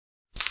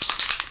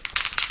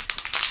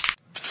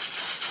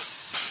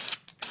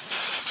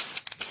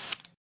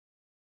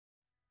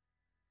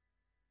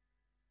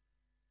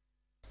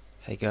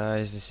Hey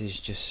guys, this is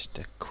just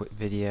a quick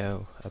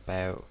video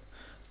about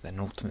an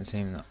ultimate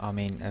team,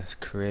 a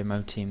career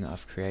mode team that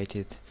I've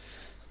created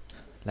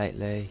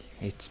lately.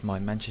 It's my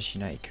Manchester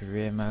United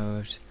career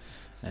mode,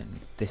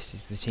 and this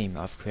is the team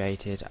that I've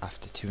created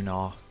after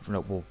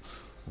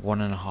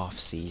 1.5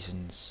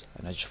 seasons,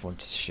 and I just wanted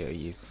to show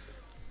you.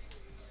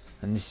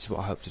 And this is what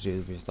I hope to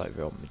do with like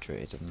Real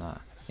Madrid and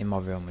that, in my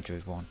Real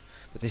Madrid one.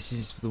 But this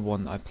is the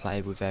one that I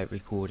played without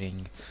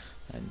recording,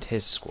 and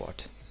his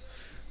squad.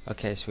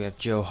 Okay, so we have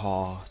Joe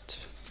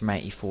Hart from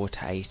 84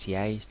 to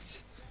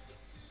 88,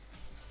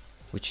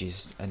 which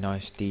is a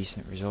nice,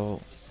 decent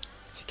result.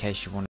 In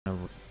case you want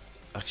to,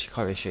 actually,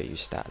 can't really show you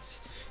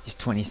stats. He's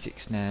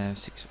 26 now,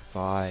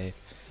 6'5".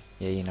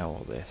 Yeah, you know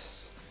all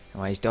this.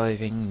 Anyway, he's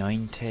diving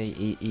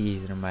 90. He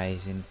is an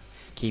amazing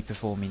keeper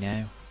for me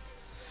now.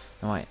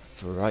 Alright,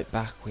 for right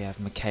back we have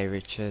McKay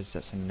Richards.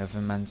 That's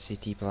another Man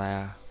City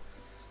player.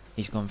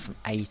 He's gone from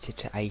 80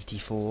 to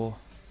 84.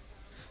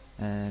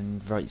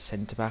 And right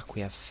centre back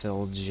we have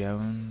Phil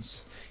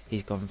Jones.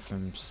 He's gone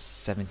from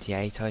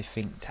 78 I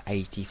think to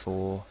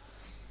 84.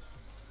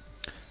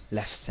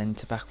 Left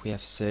centre back we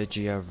have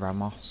Sergio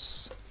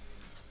Ramos.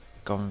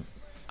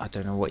 I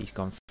don't know what he's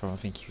gone from. I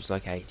think he was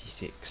like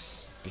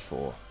 86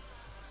 before.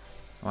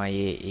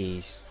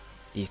 He's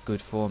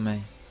good for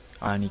me.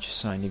 I only just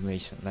signed him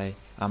recently.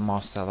 And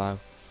Marcelo.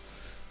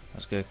 I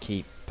was going to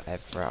keep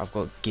Everett. I've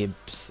got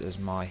Gibbs as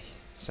my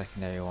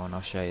secondary one.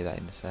 I'll show you that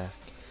in a sec.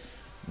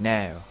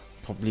 Now,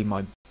 probably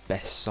my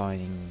best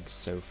signing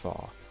so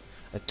far,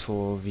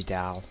 Arturo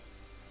Vidal.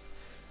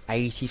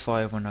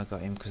 85 when I got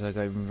him, because I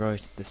got him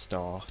right at the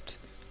start,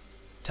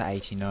 to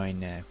 89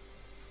 now.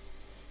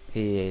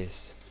 He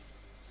is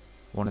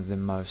one of the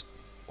most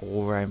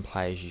all-round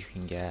players you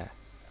can get.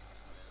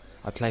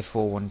 I play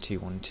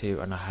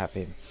 4-1-2-1-2 and I have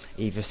him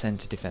either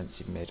centre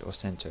defensive mid or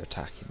centre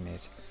attacking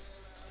mid.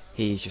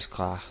 He's just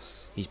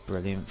class. He's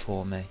brilliant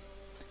for me.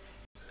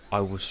 I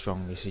would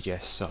strongly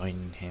suggest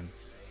signing him.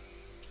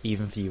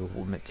 Even for your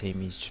ultimate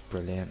team, he's just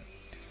brilliant.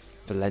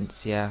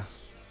 Valencia,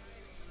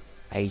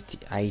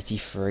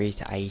 83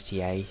 to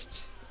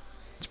 88.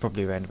 It's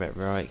probably around about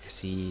right, because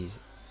he's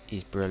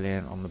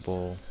brilliant on the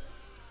ball.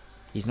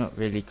 He's not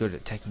really good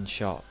at taking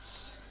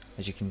shots,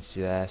 as you can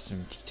see there,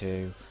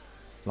 72.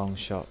 Long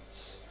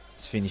shots.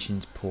 His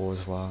finishing's poor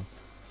as well.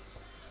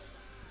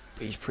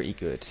 But he's pretty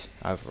good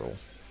overall.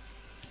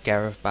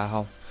 Gareth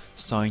Bale,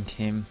 signed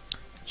him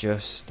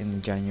just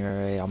in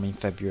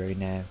February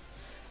now.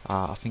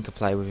 I think I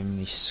played with him and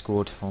he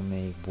scored for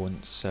me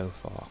once so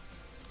far.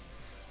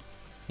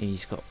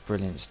 He's got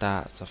brilliant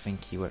stats. I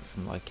think he went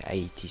from like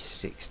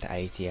 86 to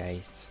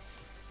 88.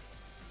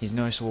 He's a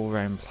nice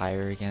all-round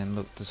player again.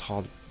 Look,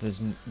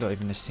 there's not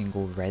even a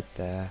single red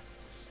there.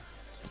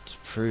 It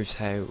proves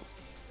how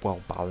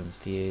well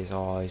balanced he is.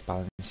 Oh, his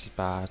balance is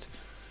bad.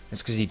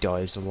 It's because he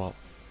dives a lot.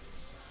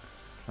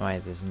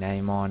 Alright, there's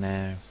Neymar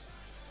now.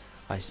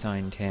 I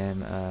signed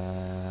him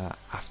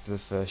after the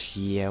first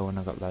year when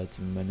I got loads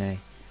of money.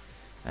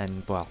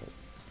 And well,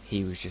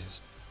 he was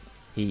just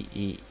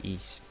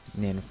he's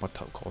near enough my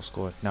top goal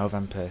scorer. No,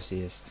 Van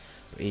Persie is,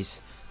 but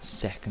he's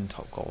second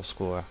top goal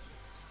scorer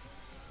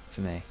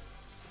for me.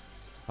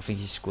 I think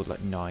he scored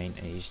like 9,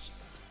 and he's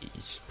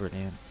just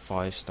brilliant.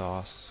 5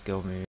 stars,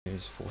 skill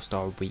moves,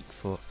 4-star weak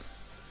foot.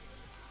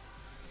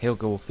 He'll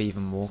go up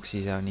even more because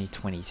he's only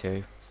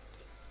 22.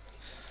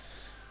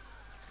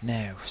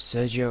 Now,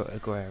 Sergio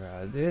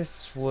Aguero.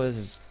 This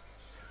was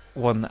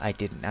one that I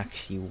didn't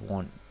actually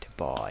want to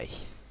buy.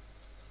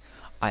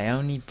 I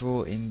only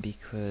brought him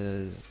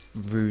because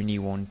Rooney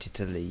wanted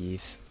to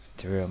leave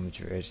to Real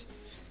Madrid,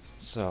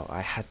 so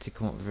I had to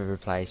come up with a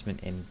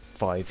replacement in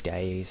 5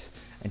 days,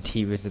 and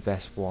he was the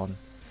best one.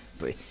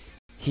 But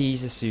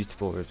he's a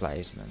suitable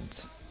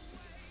replacement.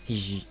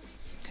 He's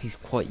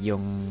quite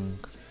young,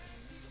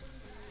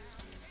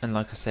 and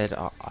like I said,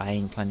 I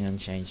ain't planning on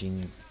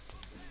changing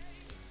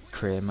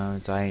career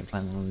modes. I ain't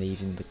planning on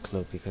leaving the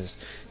club because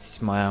this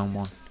is my own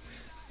one,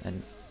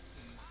 and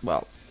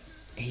well,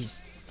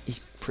 he's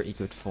pretty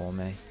good for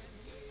me.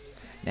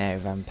 Now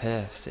Van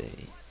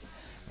Persie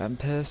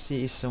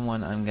is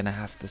someone I'm gonna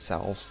have to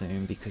sell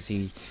soon, because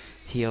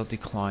he'll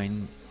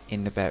decline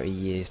in about a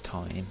year's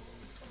time.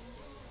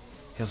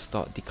 He'll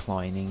start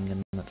declining,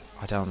 and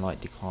I don't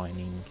like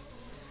declining.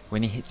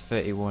 When he hits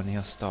 31,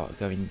 he'll start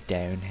going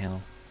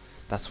downhill.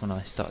 That's when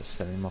I start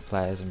selling my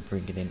players and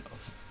bringing in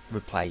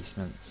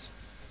replacements.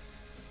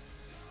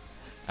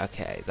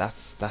 Okay,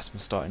 that's my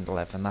starting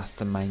 11. That's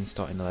the main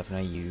starting 11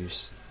 I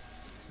use.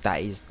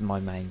 That is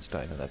my main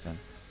starting 11.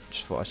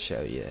 Just thought I'd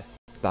show you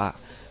that,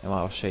 and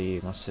I'll show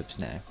you my subs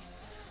now.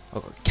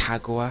 I've got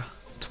Kagawa,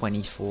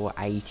 24,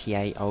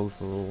 88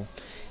 overall.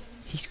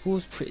 He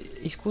scores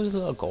a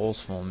lot of goals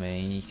for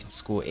me. He can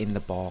score in the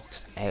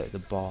box, out of the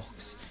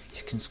box.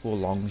 He can score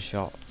long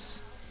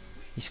shots.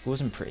 He scores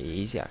them pretty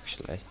easy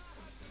actually.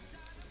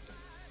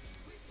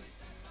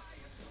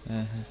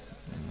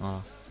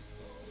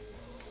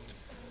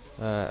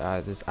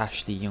 There's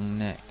Ashley Young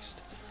next.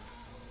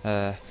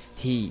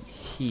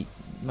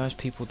 Most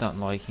people don't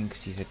like him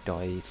because he's a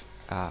dive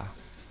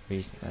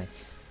recently.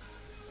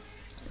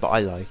 but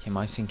I like him.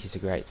 I think he's a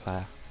great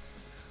player.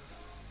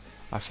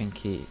 I think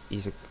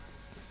he's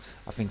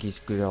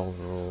good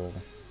overall,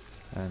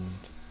 and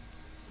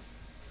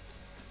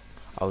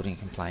I wouldn't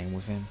complain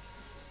with him.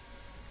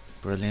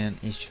 Brilliant.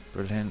 He's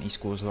brilliant. He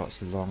scores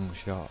lots of long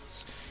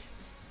shots.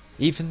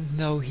 Even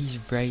though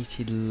he's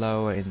rated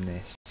lower in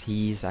this,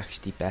 he is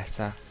actually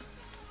better.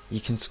 You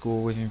can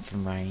score with him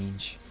from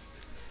range,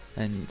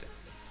 and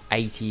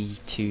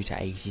 82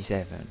 to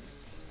 87.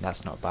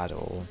 That's not bad at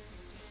all.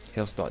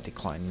 He'll start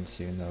declining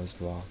soon though as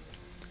well.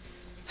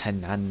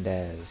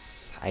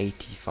 Hernandez,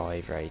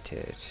 85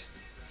 rated.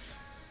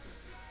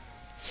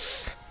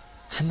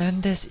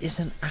 Hernandez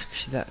isn't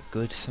actually that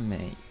good for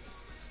me.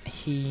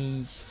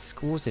 He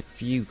scores a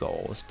few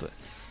goals, but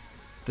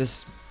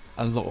there's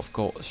a lot of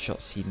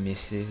shots he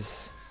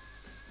misses.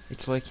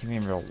 It's like him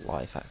in real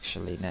life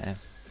actually now.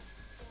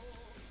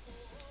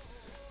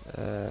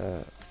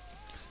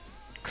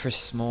 Chris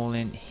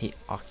Smalling,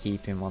 I'll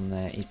keep him on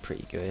there. He's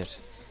pretty good.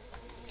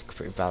 He's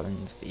pretty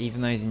balanced.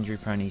 Even though he's injury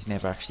prone, he's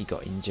never actually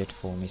got injured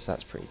for me, so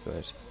that's pretty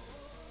good.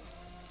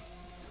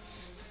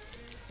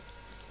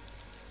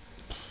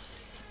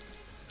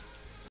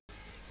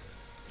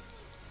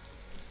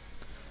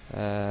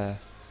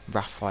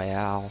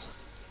 Raphael,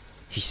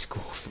 he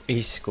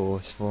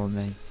scores for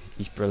me.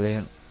 He's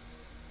brilliant.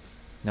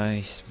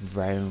 Nice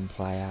round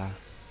player.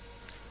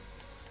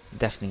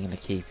 Definitely gonna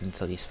keep him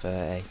till he's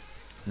 30.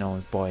 No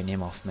one's buying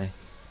him off me.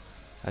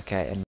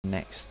 Okay, and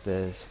next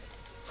there's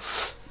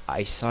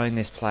I signed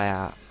this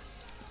player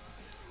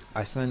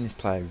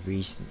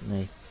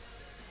recently.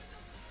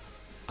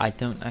 I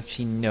don't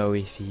actually know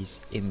if he's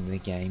in the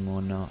game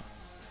or not,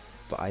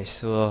 but I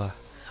saw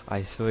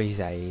his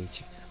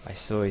age, I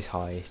saw his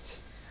height,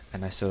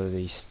 and I saw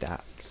these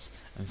stats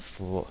and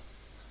thought,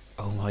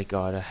 oh my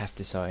god, I have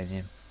to sign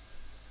him.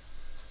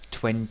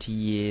 20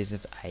 years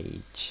of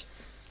age,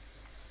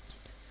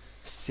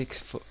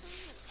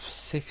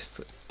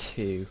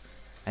 6'2",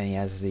 and he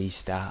has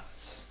these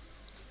stats.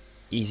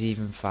 He's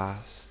even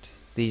fast.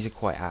 These are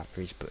quite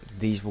average, but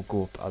these will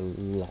go up a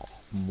lot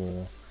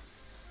more.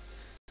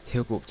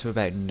 He'll go up to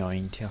about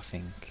 90, I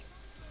think.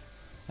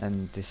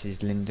 And this is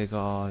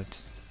Lindegaard.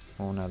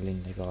 Oh no,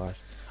 Lindegaard.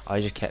 I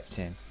just kept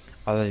him.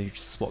 I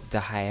swapped De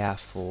Gea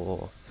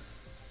for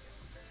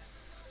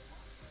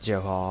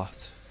Joe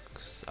Hart,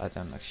 because I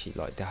don't actually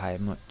like De Gea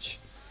much.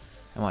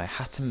 Anyway,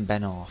 Hatem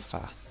Ben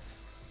Arfa,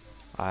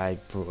 I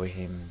brought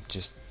him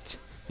just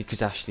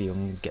because Ashley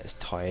Young gets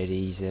tired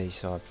easy,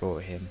 so I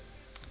brought him,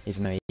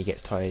 even though he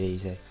gets tired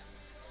easy.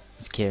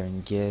 It's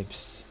Kieran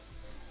Gibbs.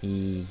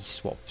 He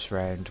swaps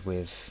round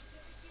with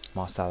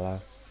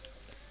Marcelo.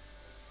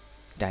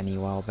 Danny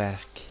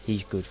Welbeck,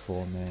 he's good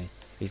for me.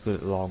 He's good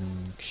at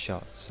long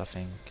shots, I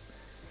think.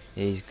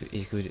 He's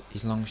good.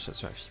 His long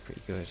shots are actually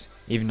pretty good,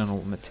 even on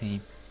Ultimate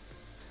Team.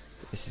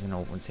 But this is an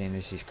Ultimate Team.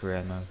 This is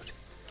career mode.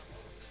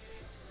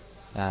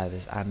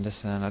 There's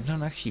Anderson. I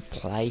don't actually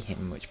play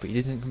him much, but he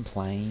doesn't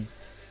complain.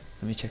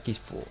 Let me check his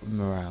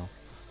morale.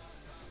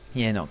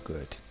 Yeah, not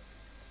good.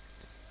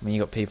 I mean,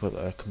 you got people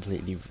that are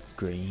completely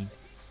green.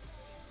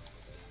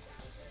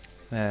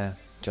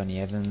 Johnny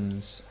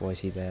Evans. Why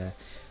is he there?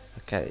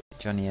 Okay,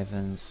 Johnny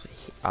Evans.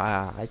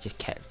 I just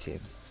kept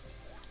him.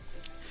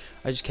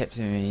 And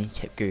he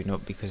kept going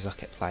up because I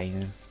kept playing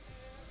him.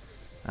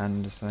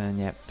 Anderson,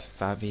 yep.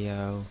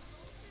 Fabio.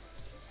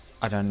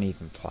 I don't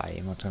even play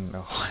him. I don't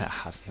know why I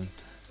have him.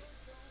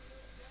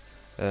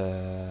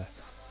 I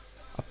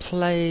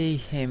play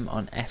him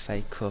on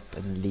FA Cup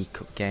and League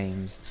Cup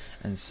games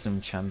and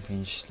some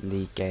Champions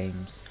League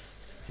games,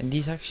 and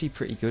he's actually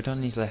pretty good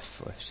on his left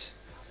foot.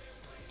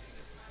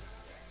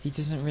 He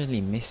doesn't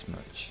really miss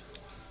much.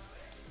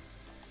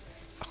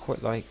 I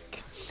quite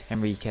like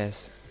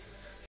Enriquez.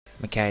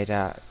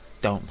 Makeda,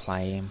 don't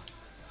play him.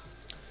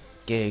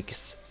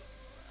 Giggs,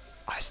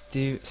 I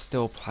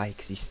still play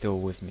because he's still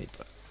with me,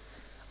 but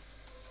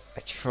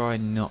I try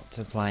not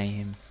to play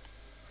him.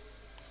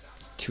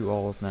 He's too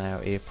old now.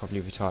 He'll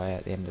probably retire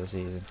at the end of the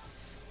season.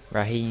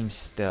 Raheem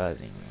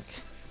Sterling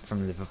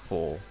from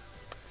Liverpool.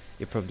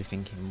 You're probably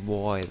thinking,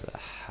 why the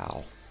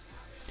hell?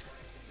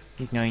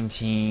 He's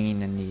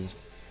 19 and he's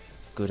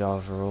good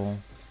overall.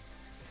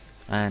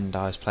 And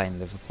I was playing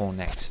Liverpool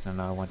next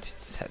and I wanted to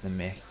set the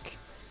mick,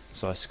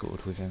 so I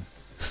scored with him.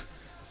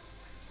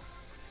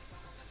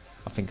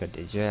 I think I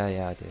did,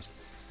 yeah I did.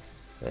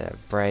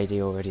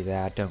 Brady already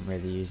there. I don't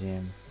really use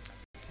him.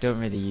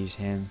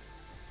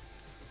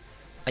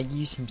 I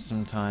use him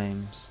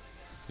sometimes.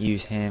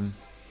 Use him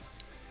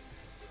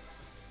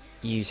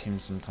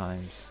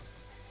sometimes.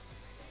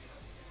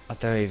 I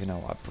don't even know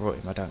why I brought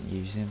him. I don't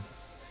use him.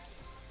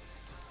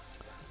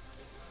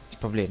 He's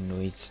probably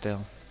annoyed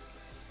still.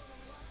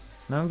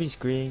 Nobody's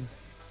green.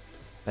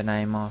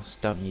 Benamos,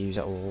 don't use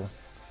at all.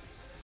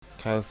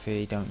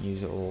 Kofi, don't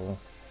use at all.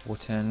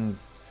 Wotton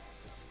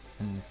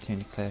and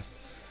Tunicliffe.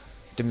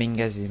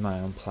 Dominguez is my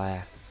own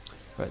player.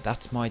 Right,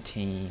 that's my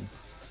team.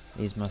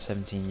 He's my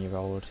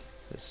 17-year-old.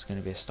 That's going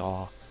to be a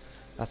star.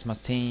 That's my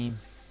team.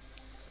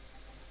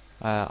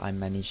 I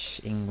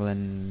manage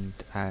England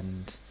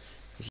and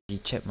if you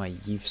check my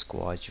youth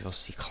squad, you'll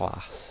see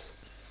class.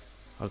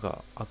 I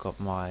got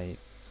my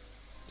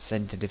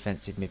centre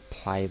defensive mid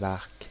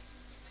playback.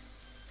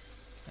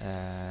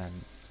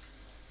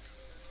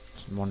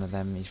 One of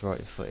them is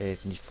right footed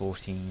and he's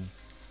 14.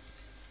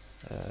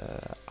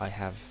 I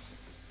have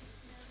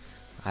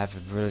a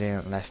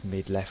brilliant left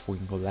mid, left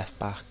wing or left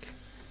back.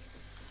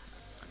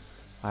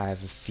 I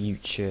have a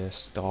future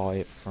star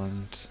up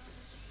front,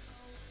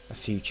 a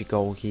future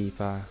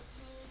goalkeeper,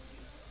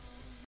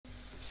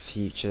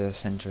 future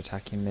centre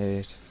attacking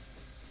mid,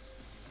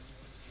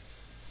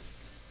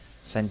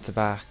 centre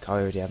back. I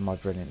already have my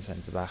brilliant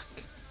centre back.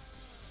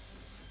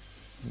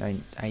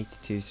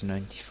 82 to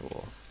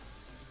 94.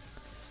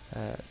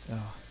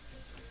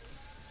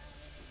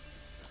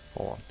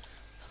 Hold on.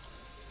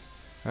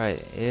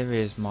 Right, here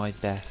is my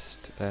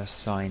best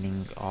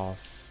signing of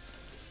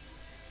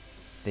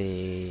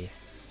the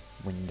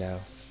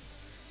window.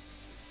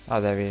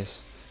 Oh, there he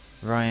is.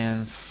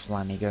 Ryan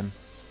Flanagan.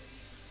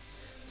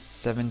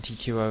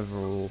 72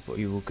 overall, but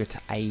he will go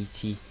to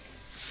 89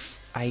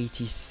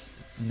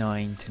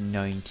 to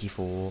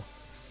 94.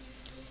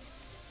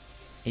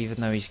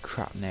 Even though he's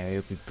crap now,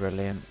 he'll be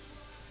brilliant.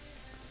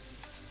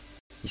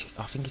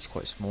 I think he's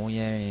quite small,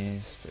 yeah he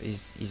is, but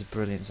he's a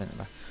brilliant centre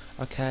back.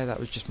 Okay,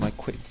 that was just my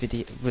quick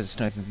video. Well, it's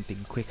not even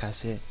been quick,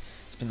 has it?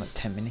 It's been like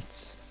 10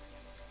 minutes.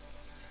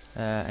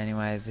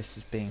 Anyway, this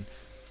has been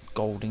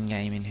Golden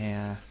Gaming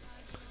here.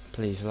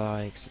 Please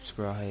like,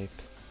 subscribe,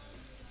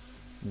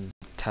 and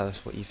tell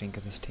us what you think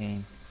of this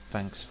team.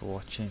 Thanks for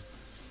watching.